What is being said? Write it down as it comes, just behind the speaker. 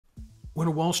When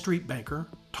a Wall Street banker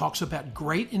talks about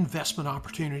great investment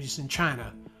opportunities in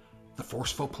China, the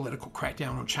forceful political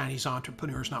crackdown on Chinese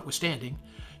entrepreneurs notwithstanding,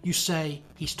 you say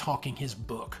he's talking his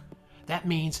book. That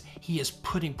means he is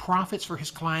putting profits for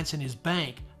his clients in his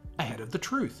bank ahead of the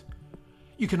truth.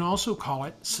 You can also call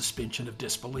it suspension of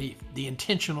disbelief, the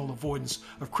intentional avoidance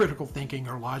of critical thinking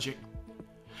or logic.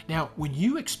 Now, when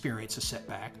you experience a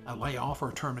setback, a layoff, or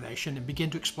a termination and begin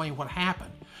to explain what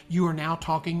happened, you are now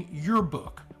talking your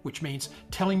book, which means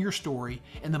telling your story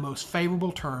in the most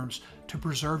favorable terms to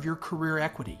preserve your career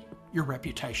equity, your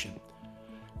reputation.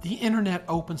 The internet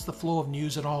opens the flow of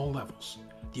news at all levels.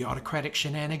 The autocratic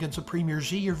shenanigans of Premier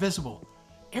Xi are visible.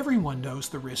 Everyone knows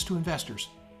the risk to investors.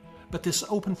 But this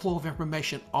open flow of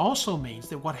information also means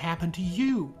that what happened to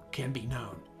you can be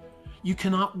known. You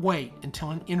cannot wait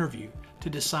until an interview to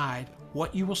decide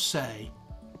what you will say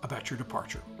about your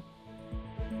departure.